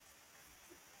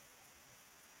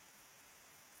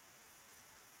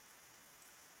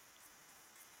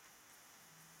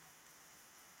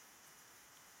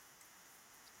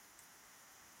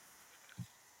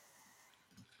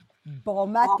Bon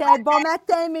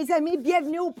matin, mes amis.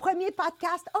 Bienvenue au premier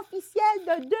podcast officiel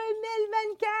de 2024.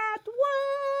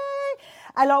 Ouais!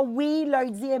 Alors oui,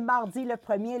 lundi et mardi, le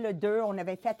 1er et le 2, on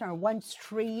avait fait un one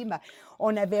stream.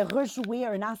 On avait rejoué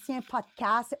un ancien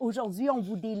podcast. Aujourd'hui, on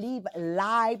vous délivre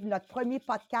live notre premier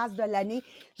podcast de l'année.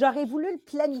 J'aurais voulu le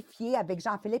planifier avec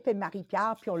Jean-Philippe et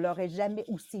Marie-Pierre, puis on ne l'aurait jamais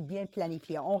aussi bien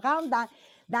planifié. On rentre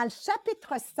dans le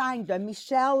chapitre 5 de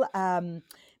Michel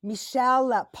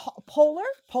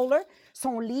Poller,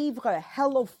 son livre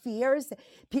Hello Fears.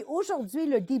 Puis aujourd'hui,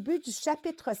 le début du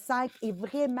chapitre 5 est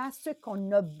vraiment ce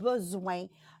qu'on a besoin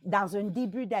dans un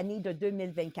début d'année de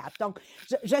 2024. Donc,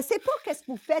 je ne sais pas qu'est-ce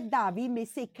que vous faites dans la vie, mais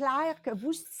c'est clair que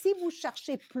si vous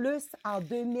cherchez plus en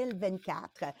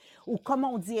 2024, ou comme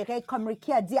on dirait, comme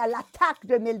Ricky a dit, à l'attaque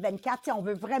 2024, si on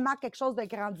veut vraiment quelque chose de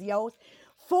grandiose,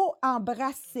 faut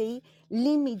embrasser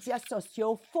les médias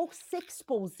sociaux, faut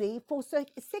s'exposer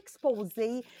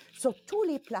sur toutes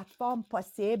les plateformes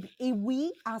possibles. Et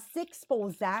oui, en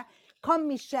s'exposant, comme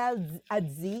Michel a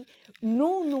dit,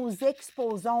 nous nous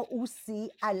exposons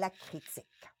aussi à la critique.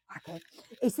 Okay?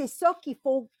 Et c'est ça qu'il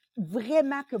faut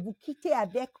vraiment que vous quittez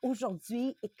avec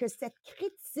aujourd'hui et que cette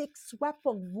critique soit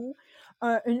pour vous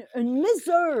une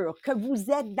mesure que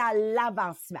vous êtes dans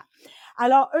l'avancement.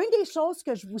 Alors, une des choses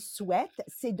que je vous souhaite,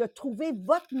 c'est de trouver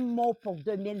votre mot pour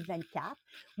 2024.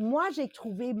 Moi, j'ai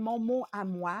trouvé mon mot à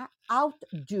moi,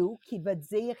 outdo, qui veut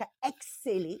dire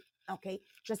exceller. OK?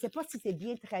 Je ne sais pas si c'est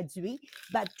bien traduit,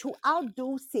 but to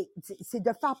outdo, c'est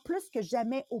de faire plus que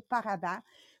jamais auparavant,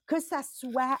 que ça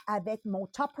soit avec mon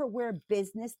Tupperware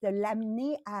business, de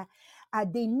l'amener à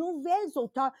des nouvelles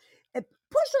auteurs,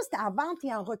 pas juste en vente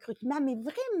et en recrutement, mais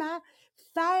vraiment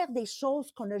faire des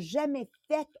choses qu'on n'a jamais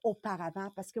faites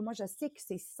auparavant, parce que moi, je sais que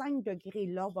ces 5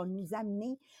 degrés-là vont nous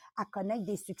amener à connaître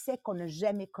des succès qu'on n'a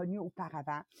jamais connus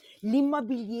auparavant.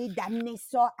 L'immobilier, d'amener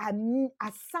ça à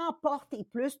 100 portes et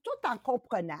plus, tout en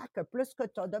comprenant que plus que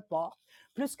tu as de portes,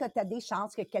 plus que tu as des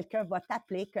chances que quelqu'un va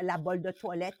t'appeler, que la bolle de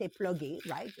toilette est pluguée,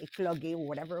 right? Est cloguée ou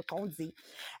whatever qu'on dit.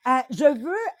 Je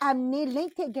veux amener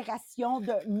l'intégration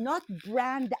de notre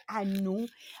brand à nous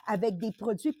avec des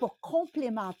produits pour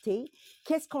complémenter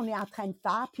qu'est-ce qu'on est en train de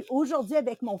faire. Puis aujourd'hui,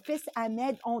 avec mon fils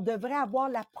Ahmed, on devrait avoir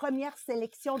la première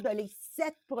sélection de les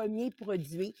 7 premiers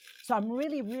produits. So I'm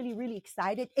really, really, really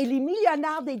excited. Et les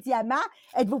millionnaires des diamants,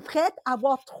 êtes-vous prêtes à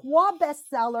avoir 3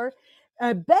 best-sellers?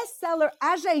 Un best-seller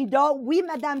agenda, oui,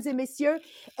 mesdames et messieurs,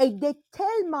 et d'être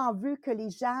tellement vu que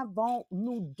les gens vont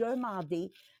nous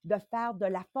demander de faire de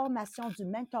la formation, du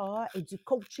mentorat et du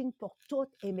coaching pour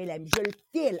toutes MLM. Je le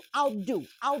file, outdo,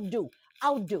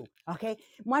 OK?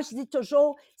 Moi, je dis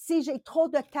toujours, si j'ai trop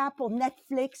de temps pour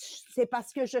Netflix, c'est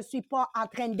parce que je ne suis pas en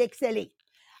train d'exceller.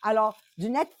 Alors, du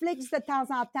Netflix de temps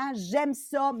en temps, j'aime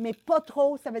ça, mais pas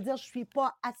trop. Ça veut dire que je ne suis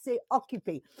pas assez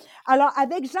occupée. Alors,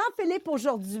 avec Jean-Philippe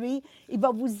aujourd'hui, il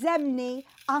va vous amener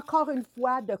encore une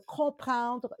fois de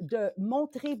comprendre, de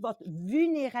montrer votre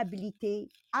vulnérabilité.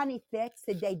 En effet,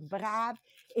 c'est d'être brave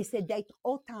et c'est d'être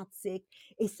authentique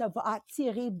et ça va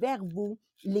attirer vers vous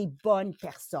les bonnes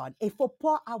personnes. Il ne faut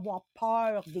pas avoir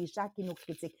peur des gens qui nous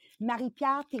critiquent.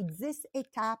 Marie-Pierre, tes 10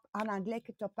 étapes en anglais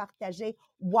que tu as partagées,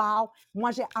 wow! Moi,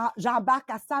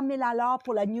 j'embarque à 100 000 $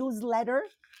 pour la newsletter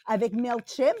avec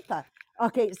MailChimp.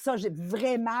 OK, ça, j'ai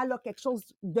vraiment là, quelque chose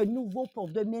de nouveau pour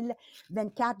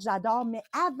 2024. J'adore. Mais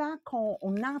avant qu'on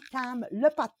entame le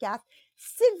podcast,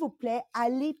 s'il vous plaît,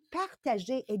 allez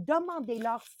partager et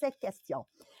demandez-leur cette question.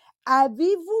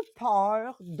 Avez-vous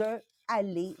peur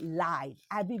d'aller live?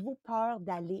 Avez-vous peur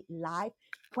d'aller live?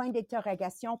 Point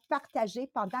d'interrogation. Partagez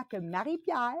pendant que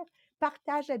Marie-Pierre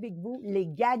partage avec vous les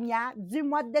gagnants du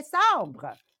mois de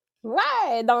décembre.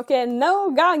 Ouais, donc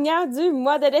nos gagnants du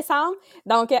mois de décembre.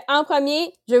 Donc en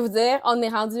premier, je vais vous dire, on est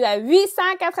rendu à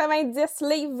 890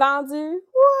 livres vendus.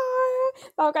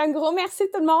 Ouais! Donc un gros merci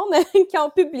tout le monde qui ont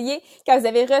publié. Quand vous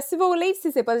avez reçu vos livres, si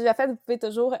c'est pas déjà fait, vous pouvez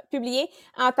toujours publier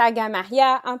en taguant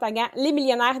Maria, en taguant les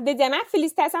millionnaires des diamants.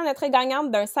 Félicitations à notre gagnante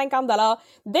d'un 50 $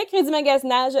 de crédit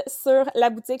magasinage sur la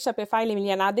boutique Shopify Les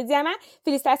Millionnaires des Diamants.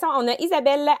 Félicitations, on a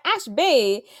Isabelle HB.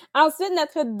 Ensuite,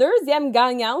 notre deuxième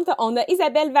gagnante, on a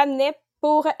Isabelle Vanet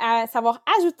pour savoir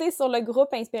ajouter sur le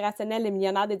groupe inspirationnel Les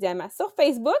Millionnaires des Diamants sur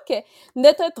Facebook.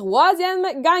 Notre troisième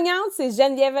gagnante, c'est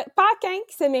Geneviève Paquin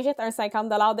qui se mérite un 50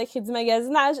 $ de crédit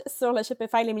magasinage sur le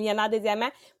Shopify Les Millionnaires des Diamants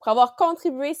pour avoir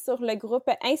contribué sur le groupe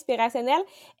inspirationnel.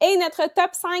 Et notre top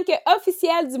 5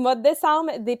 officiel du mois de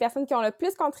décembre des personnes qui ont le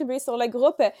plus contribué sur le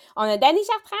groupe, on a Dani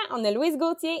Chartrand, on a Louise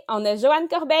Gauthier, on a Joanne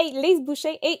Corbeil, Lise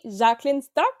Boucher et Jacqueline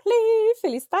Stockley.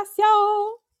 Félicitations!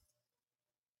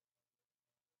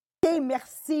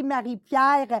 Merci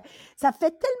Marie-Pierre. Ça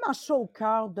fait tellement chaud au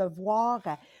cœur de voir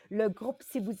le groupe.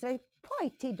 Si vous êtes pas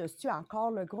été dessus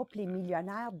encore, le groupe Les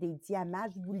Millionnaires des Diamants,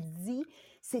 je vous le dis,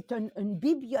 c'est une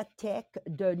bibliothèque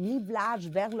de nivelage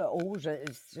vers le haut. Je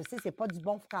sais, c'est pas du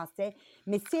bon français,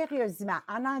 mais sérieusement,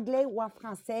 en anglais ou en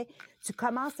français, tu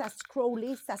commences à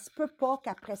scroller, ça se peut pas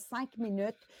qu'après 5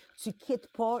 minutes, tu quittes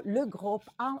pas le groupe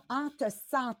en te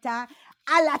sentant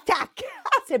à l'attaque.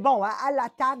 C'est bon, hein? À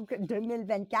l'attaque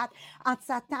 2024, en te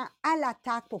sentant à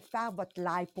l'attaque pour faire votre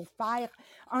live, pour faire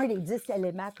un des 10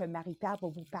 éléments que Marie-Pierre va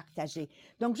vous partager.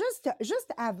 Donc,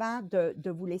 juste avant de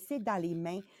vous laisser dans les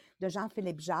mains de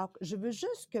Jean-Philippe Jacques, je veux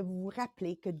juste que vous vous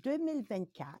rappelez que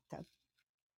 2024,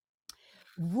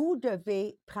 vous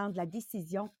devez prendre la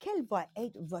décision quel va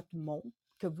être votre mot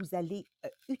que vous allez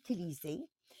utiliser.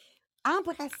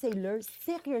 Embrassez-le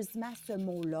sérieusement, ce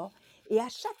mot-là. Et à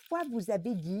chaque fois que vous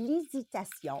avez de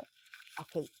l'hésitation,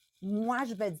 OK, moi,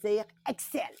 je vais dire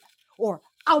excel ou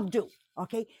outdo,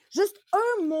 OK? Juste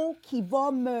un mot qui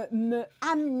va me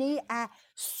amener à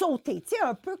sauter. Tu sais,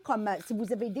 un peu comme si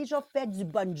vous avez déjà fait du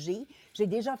bungee. J'ai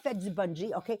déjà fait du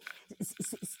bungee, OK?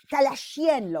 T'as la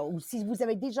chienne, là. Ou si vous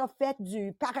avez déjà fait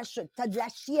du parachute, t'as de la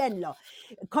chienne, là.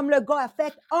 Comme le gars a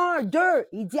fait 1, 2,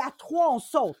 il dit à 3, on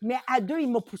saute. Mais à 2,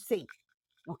 il m'a poussé.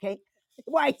 OK?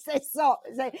 Oui, c'est ça.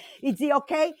 Il dit,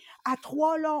 OK, à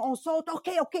 3, là, on saute. OK,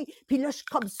 OK. Puis là, je suis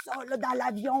comme ça, là, dans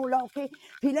l'avion, là, OK?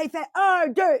 Puis là, il fait 1,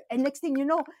 2. And next thing you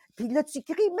know, puis là, tu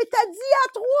cries, mais t'as dit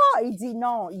à 3. Il dit,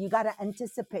 non, you gotta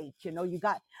anticipate, you know, you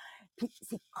got. Puis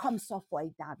c'est comme ça qu'il faut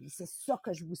être dans la vie. C'est ça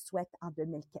que je vous souhaite en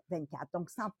 2024.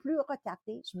 Donc, sans plus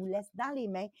retarder, je vous laisse dans les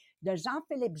mains de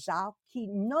Jean-Philippe Jacques qui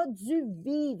n'a dû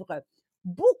vivre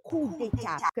beaucoup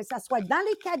d'étapes, que ce soit dans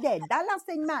les cadets, dans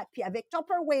l'enseignement, puis avec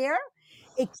Tupperware,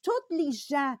 et tous les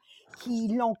gens qui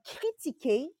l'ont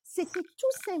critiqué, c'était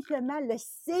tout simplement le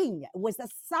signe, was a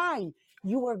sign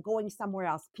you were going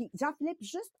somewhere else. Puis Jean-Philippe,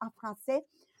 juste en français,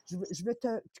 je veux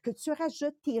que tu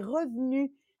rajoutes tes revenus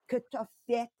que tu as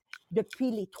faits depuis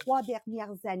les 3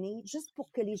 dernières années, juste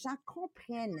pour que les gens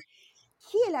comprennent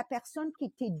qui est la personne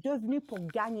qui t'est devenue pour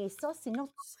gagner ça, sinon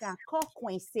tu serais encore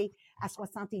coincé à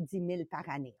 70 000 par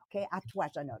année. OK? À toi,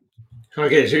 jeune homme. OK,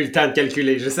 j'ai eu le temps de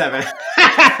calculer juste avant.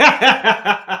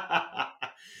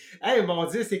 Hey, mon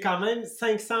Dieu, c'est quand même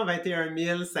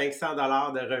 521 500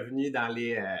 $ de revenus dans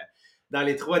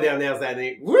les 3 dernières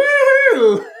années.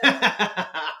 Wouhou!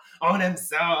 On aime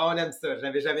ça, on aime ça. Je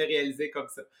l'avais jamais réalisé comme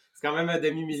ça. C'est quand même un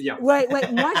demi-million. Oui, oui.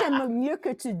 Moi, j'aime mieux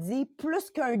que tu dis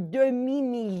plus qu'un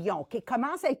demi-million. OK?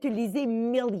 Commence à utiliser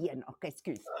million. OK,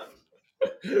 excuse.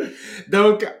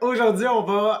 Donc, aujourd'hui, on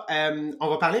va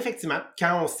parler effectivement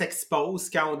quand on s'expose,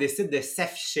 quand on décide de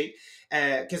s'afficher,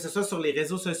 que ce soit sur les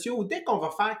réseaux sociaux ou dès qu'on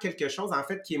va faire quelque chose, en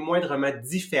fait, qui est moindrement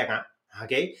différent.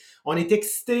 OK? On est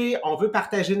excité, on veut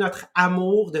partager notre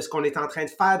amour de ce qu'on est en train de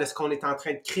faire, de ce qu'on est en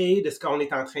train de créer, de ce qu'on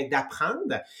est en train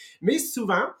d'apprendre. Mais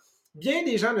souvent, bien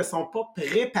des gens ne sont pas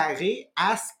préparés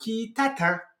à ce qui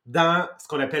t'attend dans ce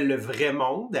qu'on appelle le vrai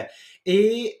monde.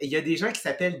 Et il y a des gens qui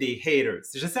s'appellent des haters.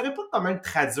 Je ne saurais pas comment le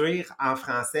traduire en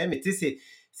français, mais tu sais,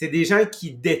 c'est des gens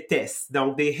qui détestent.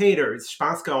 Donc, des haters. Je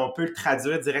pense qu'on peut le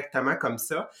traduire directement comme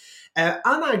ça.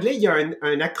 En anglais, il y a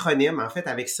un acronyme, en fait,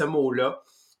 avec ce mot-là,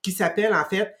 qui s'appelle, en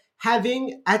fait,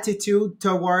 Having Attitude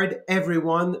Toward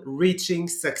Everyone Reaching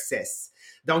Success.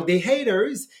 Donc, des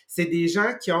haters, c'est des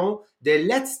gens qui ont de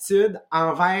l'attitude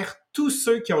envers tous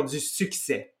ceux qui ont du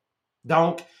succès.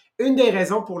 Donc, une des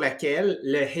raisons pour laquelle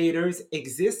le haters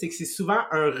existe, c'est que c'est souvent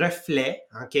un reflet,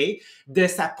 OK, de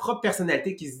sa propre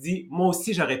personnalité qui se dit « Moi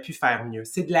aussi, j'aurais pu faire mieux ».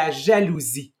 C'est de la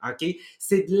jalousie, OK?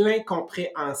 C'est de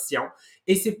l'incompréhension.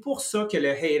 Et c'est pour ça que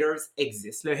le haters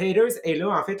existe. Le haters est là,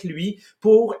 en fait, lui,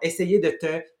 pour essayer de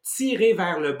te tirer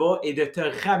vers le bas et de te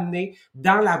ramener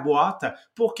dans la boîte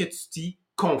pour que tu t'y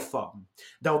conformes.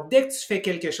 Donc, dès que tu fais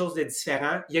quelque chose de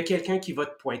différent, il y a quelqu'un qui va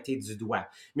te pointer du doigt.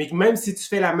 Mais même si tu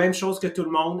fais la même chose que tout le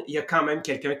monde, il y a quand même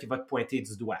quelqu'un qui va te pointer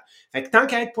du doigt. Fait que tant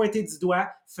qu'à être pointé du doigt,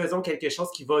 faisons quelque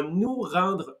chose qui va nous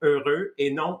rendre heureux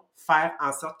et non faire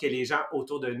en sorte que les gens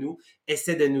autour de nous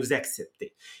essaient de nous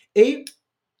accepter. Et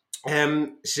dans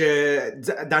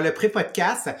le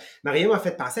pré-podcast, Maria m'a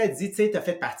fait penser, elle dit, tu sais, tu as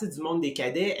fait partie du monde des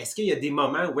cadets, est-ce qu'il y a des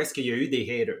moments où est-ce qu'il y a eu des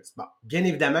haters? Bon, bien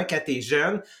évidemment, quand tu es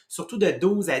jeune, surtout de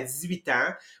 12 à 18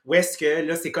 ans, où est-ce que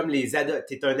là, c'est comme tu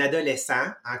es un adolescent,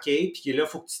 OK? Puis là, il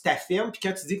faut que tu t'affirmes, puis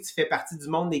quand tu dis que tu fais partie du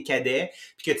monde des cadets,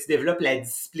 puis que tu développes la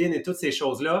discipline et toutes ces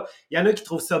choses-là, il y en a qui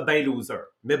trouvent ça bien loser.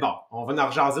 Mais bon, on va en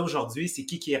rejaser aujourd'hui, c'est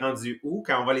qui est rendu où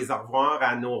quand on va les revoir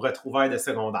à nos retrouvailles de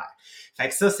secondaire. Fait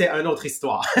que ça, c'est une autre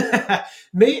histoire.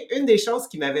 Mais une des choses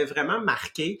qui m'avait vraiment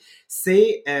marqué,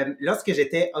 c'est lorsque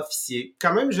j'étais officier,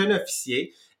 quand même jeune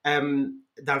officier,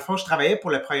 dans le fond, je travaillais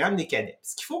pour le programme des cadets.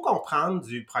 Ce qu'il faut comprendre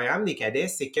du programme des cadets,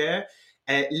 c'est que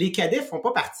les cadets font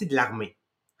pas partie de l'armée.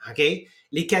 OK?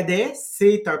 Les cadets,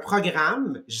 c'est un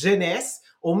programme jeunesse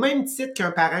au même titre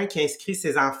qu'un parent qui inscrit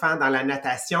ses enfants dans la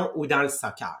natation ou dans le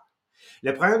soccer.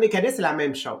 Le programme des cadets, c'est la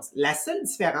même chose. La seule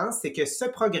différence, c'est que ce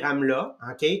programme-là,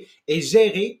 OK, est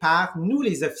géré par nous,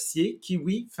 les officiers, qui,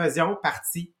 oui, faisions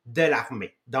partie de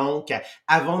l'armée. Donc,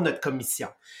 avons notre commission.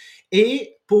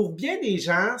 Et pour bien des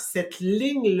gens, cette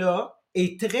ligne-là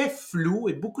est très floue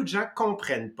et beaucoup de gens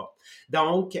comprennent pas.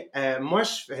 Donc, moi,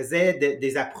 je faisais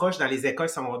des approches dans les écoles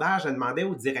secondaires. Je demandais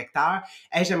au directeur,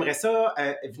 « Hey, j'aimerais ça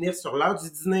venir sur l'heure du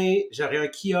dîner. J'aurais un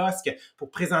kiosque pour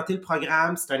présenter le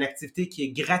programme. C'est une activité qui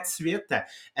est gratuite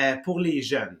pour les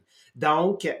jeunes. »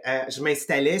 Donc, je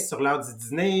m'installais sur l'heure du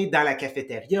dîner, dans la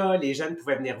cafétéria. Les jeunes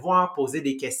pouvaient venir voir, poser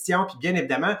des questions. Puis bien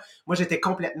évidemment, moi, j'étais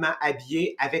complètement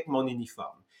habillé avec mon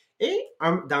uniforme. Et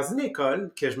dans une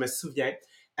école que je me souviens,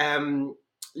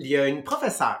 il y a une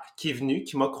professeure qui est venue,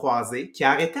 qui m'a croisé, qui a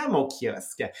arrêté à mon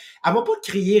kiosque. Elle m'a pas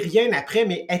crié rien après,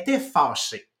 mais était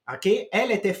fâchée. OK?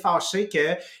 Elle était fâchée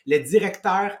que le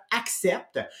directeur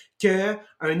accepte qu'un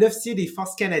officier des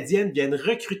forces canadiennes vienne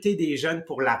recruter des jeunes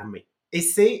pour l'armée. Et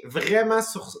c'est vraiment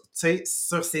sur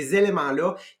ces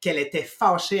éléments-là qu'elle était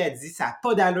fâchée. Elle dit, ça n'a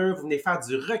pas d'allure, vous venez faire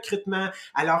du recrutement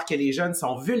alors que les jeunes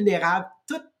sont vulnérables.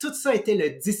 Tout ça était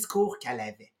le discours qu'elle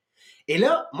avait. Et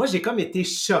là, moi, j'ai comme été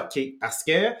choqué parce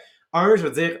que, je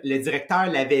veux dire, le directeur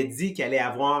l'avait dit qu'il allait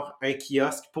avoir un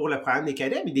kiosque pour le programme des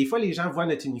cadets, mais des fois, les gens voient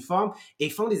notre uniforme et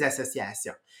font des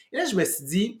associations. Et là, je me suis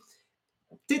dit,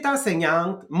 t'es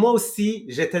enseignante, moi aussi,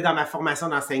 j'étais dans ma formation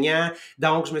d'enseignant,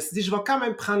 donc je me suis dit, je vais quand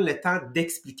même prendre le temps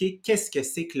d'expliquer qu'est-ce que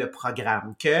c'est que le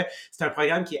programme, que c'est un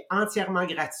programme qui est entièrement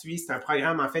gratuit, c'est un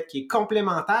programme en fait qui est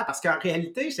complémentaire, parce qu'en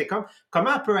réalité, j'étais comme,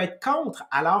 comment elle peut être contre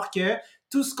alors que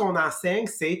tout ce qu'on enseigne,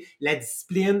 c'est la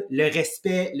discipline, le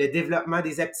respect, le développement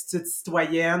des aptitudes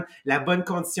citoyennes, la bonne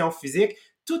condition physique.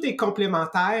 Tout est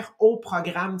complémentaire au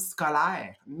programme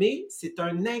scolaire, mais c'est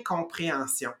une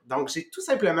incompréhension. Donc, j'ai tout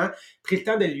simplement pris le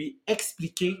temps de lui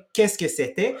expliquer qu'est-ce que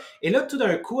c'était. Et là, tout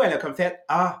d'un coup, elle a comme fait «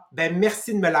 Ah, ben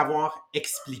merci de me l'avoir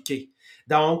expliqué ».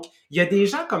 Donc, il y a des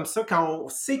gens comme ça, quand on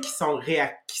sait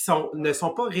ne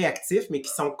sont pas réactifs, mais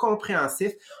qui sont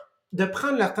compréhensifs, de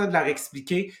prendre leur temps de leur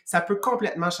expliquer, ça peut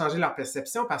complètement changer leur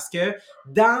perception parce que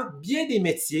dans bien des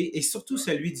métiers, et surtout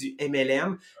celui du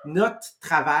MLM, notre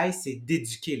travail, c'est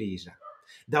d'éduquer les gens.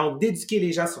 Donc, d'éduquer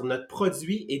les gens sur notre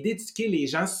produit et d'éduquer les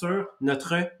gens sur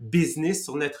notre business,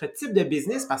 sur notre type de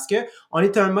business parce que on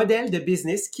est un modèle de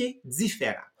business qui est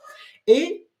différent.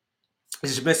 Et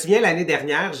je me souviens, l'année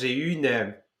dernière, j'ai eu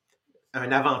une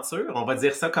aventure, on va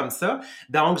dire ça comme ça.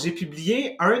 Donc, j'ai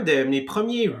publié un de mes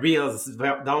premiers Reels,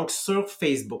 donc sur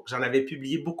Facebook. J'en avais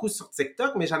publié beaucoup sur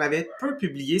TikTok, mais j'en avais peu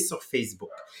publié sur Facebook.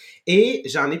 Et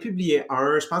j'en ai publié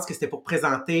un, je pense que c'était pour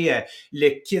présenter le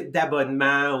kit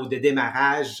d'abonnement ou de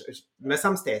démarrage. Il me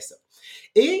semble que c'était ça.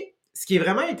 Et ce qui est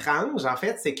vraiment étrange, en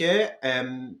fait, c'est que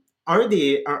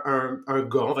un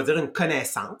gars, on va dire une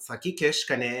connaissance, OK, que je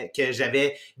connais, que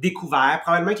j'avais découvert,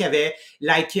 probablement qu'il avait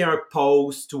liké un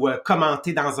post ou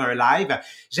commenté dans un live.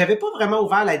 J'avais pas vraiment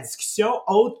ouvert la discussion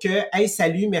autre que « Hey,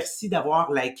 salut, merci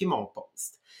d'avoir liké mon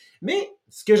post ». Mais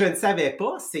ce que je ne savais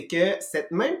pas, c'est que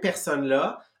cette même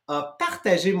personne-là a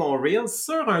partagé mon reel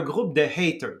sur un groupe de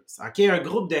haters, OK? Un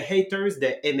groupe de haters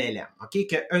de MLM, OK?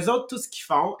 Que eux autres, tout ce qu'ils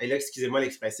font, et là, excusez-moi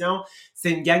l'expression,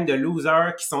 c'est une gang de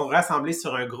losers qui sont rassemblés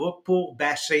sur un groupe pour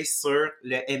bâcher sur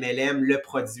le MLM, le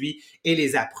produit et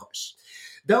les approches.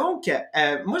 Donc,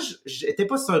 moi, j'étais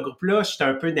pas sur ce groupe-là, j'étais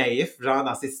un peu naïf, genre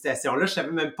dans ces situations-là, je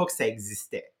savais même pas que ça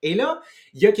existait. Et là,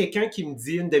 il y a quelqu'un qui me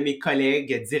dit, une de mes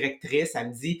collègues directrices, elle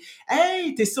me dit «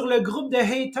 Hey, t'es sur le groupe de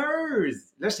haters! »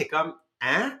 Là, j'étais comme «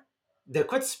 Hein? De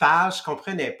quoi tu parles? » Je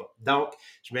comprenais pas. Donc,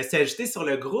 je me suis ajouté sur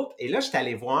le groupe et là, j'étais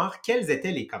allé voir quels étaient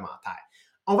les commentaires.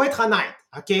 On va être honnête,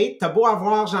 OK? T'as beau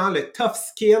avoir genre le tough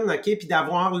skin, OK? Puis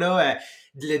d'avoir là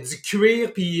du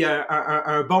cuir puis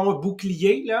un bon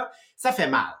bouclier, là, ça fait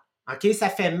mal. OK? Ça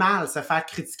fait mal se faire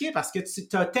critiquer parce que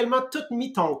tu as tellement tout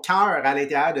mis ton cœur à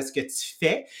l'intérieur de ce que tu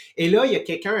fais. Et là, il y a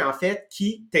quelqu'un, en fait,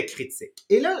 qui te critique.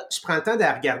 Et là, je prends le temps de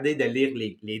regarder, de lire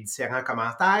les différents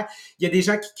commentaires. Il y a des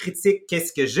gens qui critiquent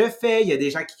qu'est-ce que je fais. Il y a des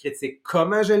gens qui critiquent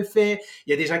comment je le fais. Il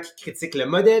y a des gens qui critiquent le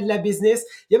modèle de la business.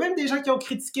 Il y a même des gens qui ont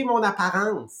critiqué mon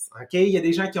apparence. OK? Il y a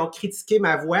des gens qui ont critiqué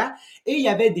ma voix. Et il y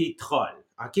avait des trolls.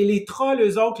 OK? Les trolls,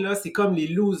 eux autres, là, c'est comme les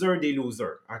losers des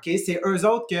losers. OK? C'est eux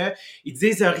autres qu'ils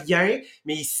disent rien,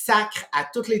 mais ils sacrent à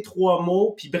tous les trois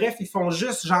mots, puis bref, ils font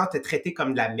juste genre te traiter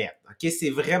comme de la merde. OK? C'est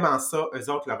vraiment ça,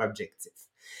 eux autres, leur objectif.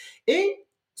 Et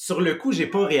sur le coup, j'ai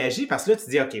pas réagi parce que là, tu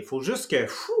dis, OK, il faut juste que,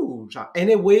 genre,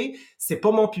 anyway, c'est pas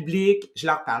mon public, je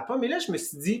leur parle pas. Mais là, je me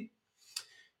suis dit,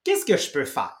 qu'est-ce que je peux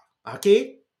faire? OK?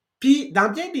 Puis, dans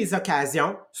bien des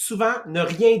occasions, souvent, ne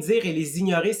rien dire et les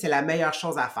ignorer, c'est la meilleure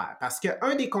chose à faire. Parce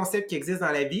qu'un des concepts qui existent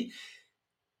dans la vie,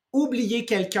 oublier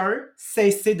quelqu'un,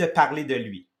 cesser de parler de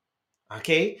lui.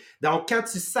 OK? Donc, quand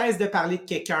tu cesses de parler de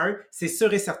quelqu'un, c'est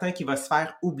sûr et certain qu'il va se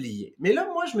faire oublier. Mais là,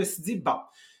 moi, je me suis dit, bon,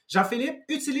 Jean-Philippe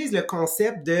utilise le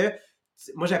concept de,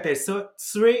 moi, j'appelle ça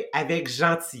tuer avec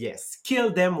gentillesse.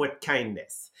 Kill them with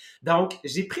kindness. Donc,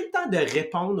 j'ai pris le temps de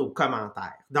répondre aux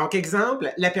commentaires. Donc,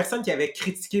 exemple, la personne qui avait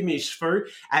critiqué mes cheveux,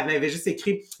 elle m'avait juste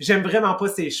écrit « J'aime vraiment pas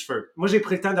ses cheveux ». Moi, j'ai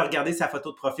pris le temps de regarder sa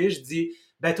photo de profil. Je dis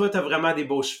 « Ben, toi, t'as vraiment des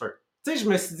beaux cheveux ». Tu sais, je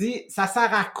me suis dit, ça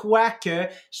sert à quoi que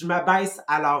je m'abaisse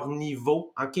à leur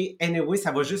niveau, OK? Anyway,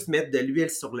 ça va juste mettre de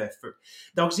l'huile sur le feu.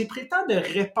 Donc, j'ai pris le temps de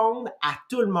répondre à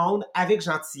tout le monde avec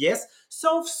gentillesse,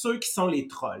 sauf ceux qui sont les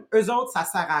trolls. Eux autres, ça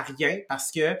sert à rien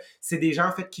parce que c'est des gens,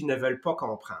 en fait, qui ne veulent pas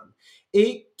comprendre.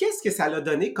 Et qu'est-ce que ça l'a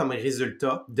donné comme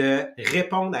résultat de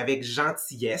répondre avec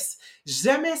gentillesse,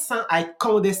 jamais sans être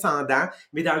condescendant,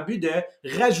 mais dans le but de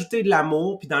rajouter de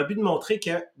l'amour, puis dans le but de montrer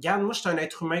que, regarde, moi, je suis un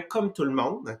être humain comme tout le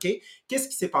monde, OK? Qu'est-ce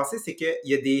qui s'est passé? C'est qu'il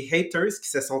y a des haters qui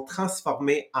se sont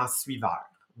transformés en suiveurs.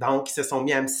 Donc, ils se sont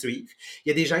mis à me suivre. Il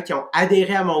y a des gens qui ont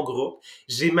adhéré à mon groupe.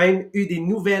 J'ai même eu des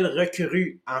nouvelles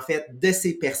recrues, en fait, de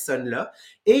ces personnes-là.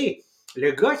 Et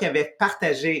le gars qui avait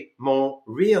partagé mon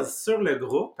Reel sur le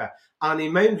groupe en est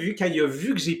même vu, quand il a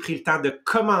vu que j'ai pris le temps de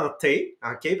commenter,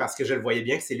 OK, parce que je le voyais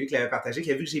bien que c'est lui qui l'avait partagé,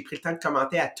 qu'il a vu que j'ai pris le temps de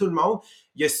commenter à tout le monde,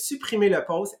 il a supprimé le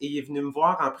post et il est venu me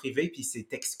voir en privé puis il s'est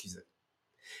excusé.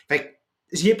 Fait que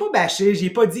j'y ai pas bâché, j'y ai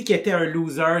pas dit qu'il était un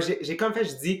loser. J'ai comme fait,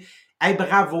 je dis, hey,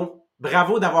 bravo.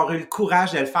 Bravo d'avoir eu le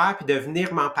courage de le faire puis de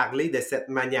venir m'en parler de cette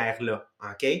manière-là.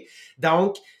 OK?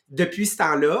 Donc, depuis ce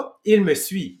temps-là, il me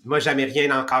suit. Moi, jamais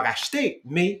rien encore acheté,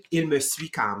 mais il me suit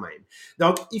quand même.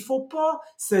 Donc, il faut pas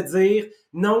se dire,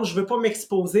 non, je veux pas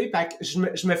m'exposer, fait que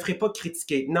je me ferai pas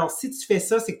critiquer. Non, si tu fais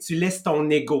ça, c'est que tu laisses ton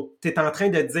ego. Tu es en train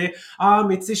de dire, ah,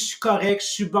 mais tu sais, je suis correct, je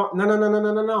suis bon. Non, non, non, non,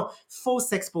 non, non, non. Faut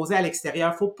s'exposer à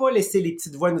l'extérieur. Faut pas laisser les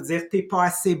petites voix nous dire, t'es pas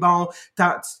assez bon,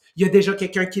 il y a déjà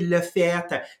quelqu'un qui l'a fait,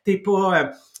 t'es pas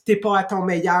à ton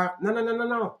meilleur. Non, non, non, non,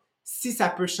 non. Si ça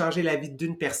peut changer la vie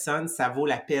d'une personne, ça vaut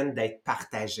la peine d'être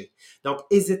partagé. Donc,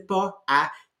 n'hésite pas à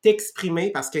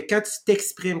t'exprimer parce que quand tu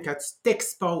t'exprimes, quand tu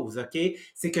t'exposes, OK,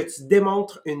 c'est que tu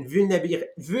démontres une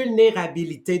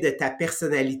vulnérabilité de ta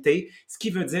personnalité, ce qui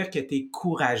veut dire que tu es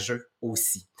courageux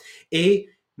aussi. Et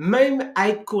même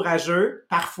être courageux,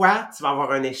 parfois tu vas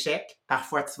avoir un échec,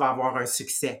 parfois tu vas avoir un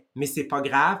succès, mais c'est pas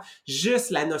grave, juste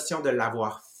la notion de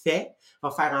l'avoir fait va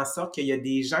faire en sorte qu'il y a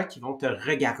des gens qui vont te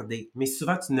regarder, mais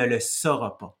souvent tu ne le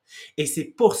sauras pas. Et c'est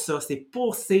pour ça, c'est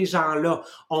pour ces gens-là.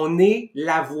 On est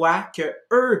la voix que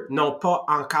eux n'ont pas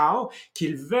encore,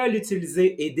 qu'ils veulent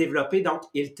utiliser et développer. Donc,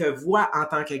 ils te voient en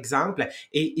tant qu'exemple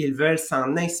et ils veulent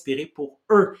s'en inspirer pour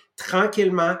eux,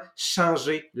 tranquillement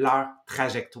changer leur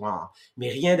trajectoire. Mais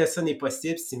rien de ça n'est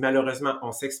possible si malheureusement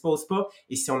on s'expose pas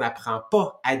et si on n'apprend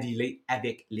pas à dealer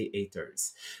avec les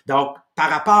haters. Donc, par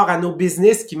rapport à nos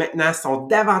business qui maintenant sont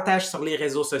davantage sur les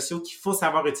réseaux sociaux qu'il faut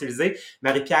savoir utiliser,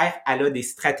 Marie-Pierre, elle a des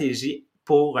stratégies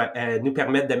pour nous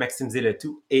permettre de maximiser le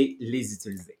tout et les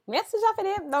utiliser. Merci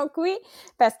Jean-Philippe. Donc oui,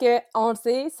 parce que on le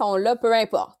sait, sont là peu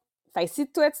importe. Fait que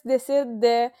si toi tu décides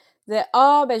de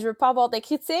je veux pas avoir de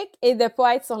critiques et de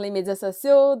pas être sur les médias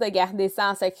sociaux, de garder ça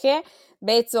en secret,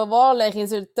 ben tu vas voir le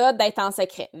résultat d'être en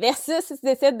secret. Versus si tu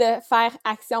décides de faire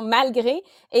action malgré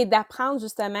et d'apprendre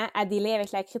justement à dealer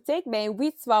avec la critique, ben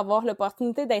oui, tu vas avoir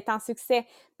l'opportunité d'être en succès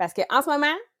parce que en ce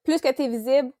moment, plus que tu es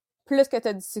visible, plus que tu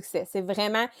as du succès. C'est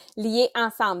vraiment lié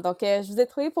ensemble. Donc, je vous ai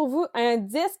trouvé pour vous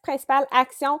 10 principales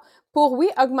actions pour, oui,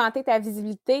 augmenter ta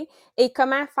visibilité et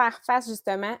comment faire face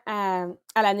justement à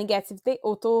la négativité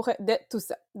autour de tout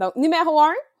ça. Donc, numéro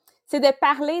 1, c'est de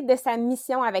parler de sa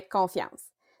mission avec confiance.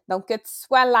 Donc, que tu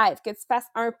sois live, que tu fasses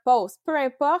un post, peu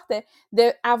importe,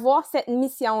 d'avoir cette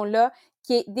mission-là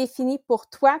qui est définie pour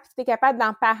toi puis que tu es capable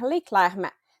d'en parler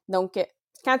clairement. Donc,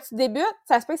 quand tu débutes,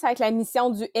 ça se peut que ça va être la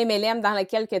mission du MLM dans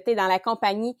lequel tu es, dans la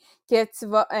compagnie que tu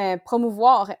vas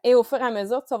promouvoir. Et au fur et à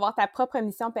mesure, tu vas avoir ta propre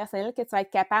mission personnelle que tu vas être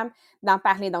capable d'en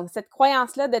parler. Donc, cette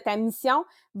croyance-là de ta mission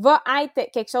va être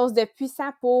quelque chose de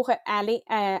puissant pour aller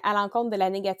à l'encontre de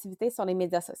la négativité sur les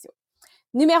médias sociaux.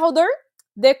 Numéro 2,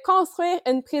 de construire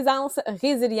une présence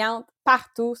résiliente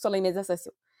partout sur les médias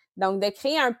sociaux. Donc, de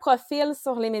créer un profil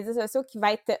sur les médias sociaux qui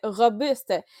va être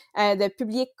robuste, de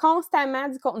publier constamment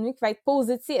du contenu qui va être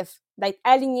positif. d'être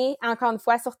aligné, encore une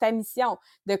fois, sur ta mission,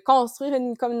 de construire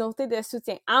une communauté de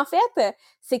soutien. En fait,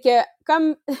 c'est que,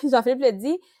 comme Jean-Philippe le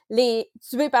dit, les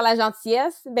tués par la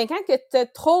gentillesse, ben quand que tu as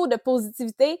trop de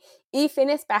positivité, ils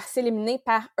finissent par s'éliminer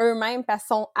par eux-mêmes parce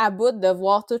qu'ils sont à bout de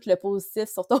voir tout le positif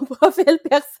sur ton profil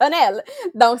personnel.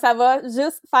 Donc, ça va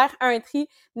juste faire un tri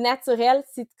naturel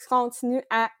si tu continues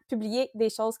à publier des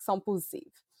choses qui sont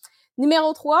positives.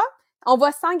 Numéro 3, on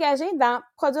va s'engager dans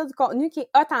produire du contenu qui est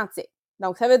authentique.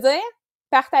 Donc, ça veut dire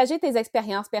partager tes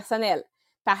expériences personnelles,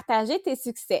 partager tes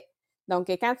succès. Donc,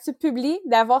 quand tu publies,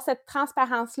 d'avoir cette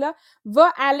transparence-là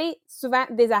va aller souvent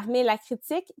désarmer la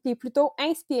critique puis plutôt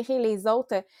inspirer les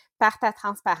autres par ta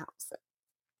transparence.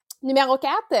 Numéro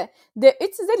 4, de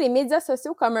utiliser les médias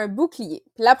sociaux comme un bouclier.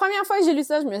 Puis la première fois que j'ai lu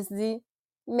ça, je me suis dit,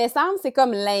 mais semble c'est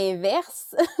comme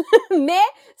l'inverse. Mais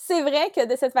c'est vrai que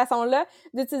de cette façon-là,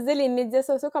 d'utiliser les médias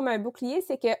sociaux comme un bouclier,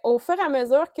 c'est qu'au fur et à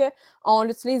mesure qu'on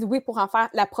l'utilise, oui, pour en faire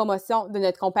la promotion de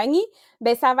notre compagnie,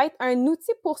 ben ça va être un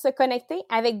outil pour se connecter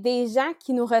avec des gens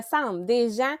qui nous ressemblent,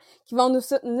 des gens qui vont nous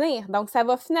soutenir. Donc, ça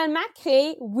va finalement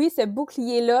créer, oui, ce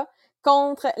bouclier-là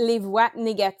contre les voix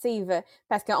négatives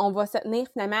parce qu'on va se tenir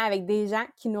finalement avec des gens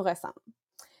qui nous ressemblent.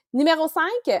 Numéro 5,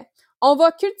 on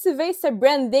va cultiver ce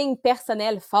branding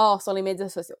personnel fort sur les médias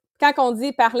sociaux. Quand on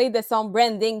dit parler de son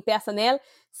branding personnel,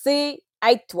 c'est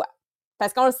être toi.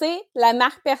 Parce qu'on le sait, la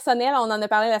marque personnelle, on en a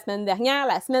parlé la semaine dernière,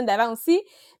 la semaine d'avant aussi,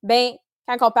 ben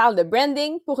quand on parle de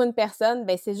branding pour une personne,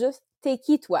 ben c'est juste t'es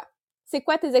qui toi? C'est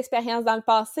quoi tes expériences dans le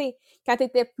passé? Quand tu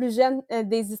étais plus jeune,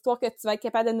 des histoires que tu vas être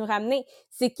capable de nous ramener.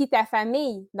 C'est qui ta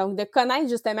famille? Donc, de connaître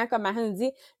justement, comme Marine dit,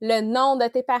 le nom de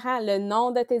tes parents, le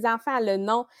nom de tes enfants, le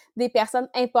nom des personnes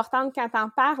importantes quand t'en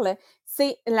parles.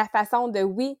 C'est la façon de,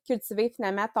 oui, cultiver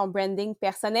finalement ton branding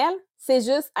personnel. C'est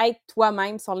juste être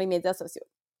toi-même sur les médias sociaux.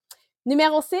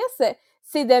 Numéro 6,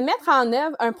 c'est de mettre en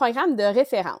œuvre un programme de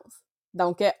référence.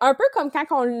 Donc, un peu comme quand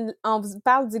on vous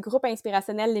parle du groupe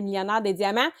inspirationnel Les Millionnaires des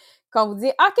Diamants, qu'on vous dit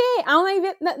 « OK, on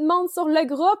invite notre monde sur le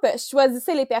groupe,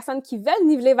 choisissez les personnes qui veulent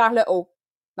niveler vers le haut. »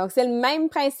 Donc, c'est le même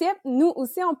principe. Nous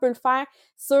aussi, on peut le faire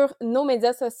sur nos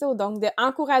médias sociaux. Donc,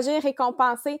 d'encourager,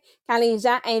 récompenser quand les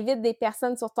gens invitent des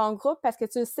personnes sur ton groupe parce que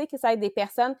tu sais que ça va être des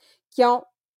personnes qui ont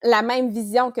la même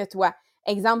vision que toi.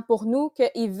 Exemple pour nous,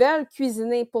 qu'ils veulent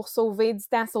cuisiner pour sauver du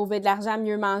temps, sauver de l'argent,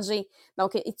 mieux manger.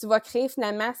 Donc, tu vas créer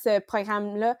finalement ce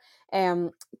programme-là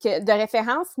de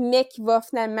référence, mais qui va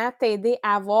finalement t'aider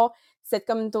à avoir cette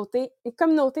communauté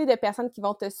de personnes qui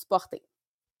vont te supporter.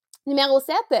 Numéro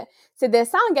 7, c'est de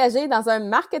s'engager dans un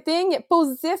marketing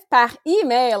positif par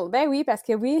email. Ben oui, parce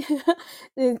que oui,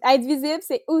 être visible,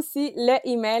 c'est aussi le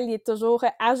email, il est toujours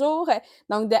à jour.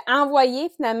 Donc, d'envoyer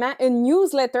finalement une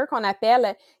newsletter qu'on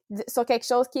appelle sur quelque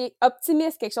chose qui est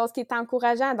optimiste, quelque chose qui est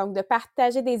encourageant. Donc, de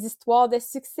partager des histoires de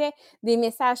succès, des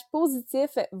messages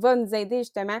positifs va nous aider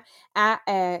justement à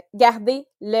garder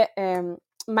le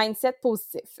mindset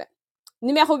positif.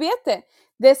 Numéro 8,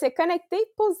 de se connecter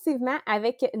positivement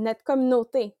avec notre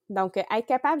communauté. Donc, être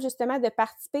capable justement de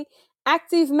participer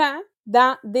activement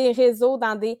dans des réseaux,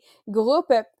 dans des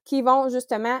groupes qui vont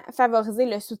justement favoriser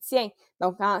le soutien.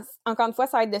 Donc, encore une fois,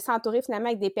 ça va être de s'entourer finalement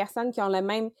avec des personnes qui ont le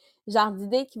même genre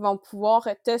d'idées qui vont pouvoir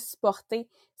te supporter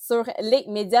sur les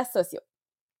médias sociaux.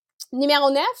 Numéro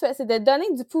 9, c'est de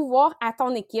donner du pouvoir à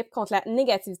ton équipe contre la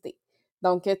négativité.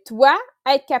 Donc, toi,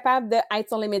 être capable d'être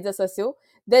sur les médias sociaux,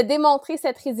 de démontrer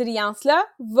cette résilience-là,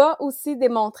 va aussi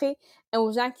démontrer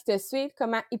aux gens qui te suivent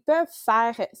comment ils peuvent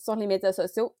faire sur les médias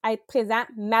sociaux, être présents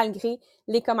malgré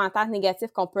les commentaires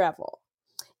négatifs qu'on peut avoir.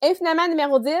 Et finalement,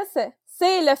 numéro 10,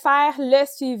 c'est faire le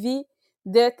suivi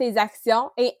de tes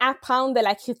actions et apprendre de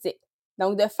la critique.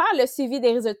 Donc, de faire le suivi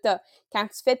des résultats. Quand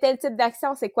tu fais tel type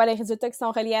d'action, c'est quoi les résultats qui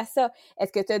sont reliés à ça?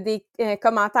 Est-ce que tu as des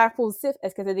commentaires positifs?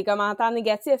 Est-ce que tu as des commentaires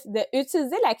négatifs?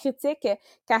 D'utiliser la critique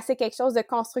quand c'est quelque chose de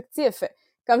constructif.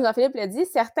 Comme Jean-Philippe l'a dit,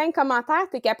 certains commentaires,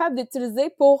 tu es capable d'utiliser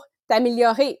pour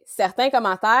t'améliorer. Certains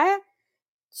commentaires,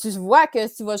 tu vois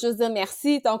que tu vas juste dire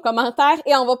merci, ton commentaire,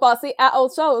 et on va passer à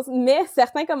autre chose. Mais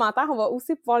certains commentaires, on va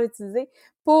aussi pouvoir l'utiliser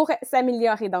pour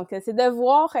s'améliorer. Donc, c'est de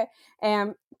voir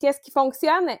qu'est-ce qui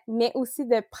fonctionne, mais aussi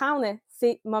de prendre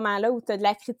ces moments-là où tu as de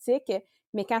la critique,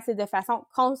 mais quand c'est de façon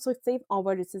constructive, on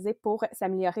va l'utiliser pour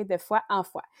s'améliorer de fois en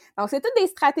fois. Donc, c'est toutes des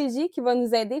stratégies qui vont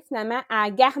nous aider finalement à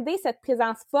garder cette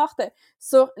présence forte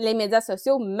sur les médias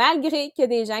sociaux, malgré qu'il y a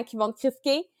des gens qui vont te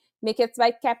critiquer, mais que tu vas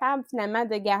être capable finalement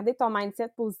de garder ton mindset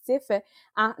positif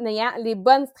en ayant les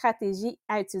bonnes stratégies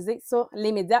à utiliser sur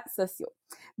les médias sociaux.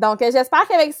 Donc, j'espère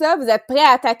qu'avec ça, vous êtes prêts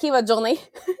à attaquer votre journée,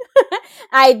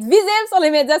 à être visible sur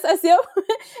les médias sociaux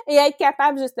et à être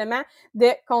capable justement de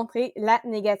contrer la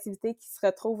négativité qui se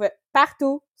retrouve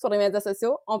partout sur les médias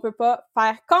sociaux. On peut pas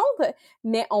faire contre,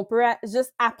 mais on peut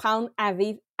juste apprendre à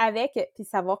vivre avec puis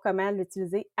savoir comment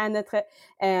l'utiliser à notre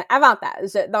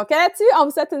avantage. Donc là-dessus, on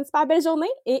vous souhaite une super belle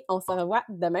journée et on se revoit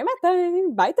demain matin.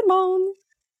 Bye tout le monde!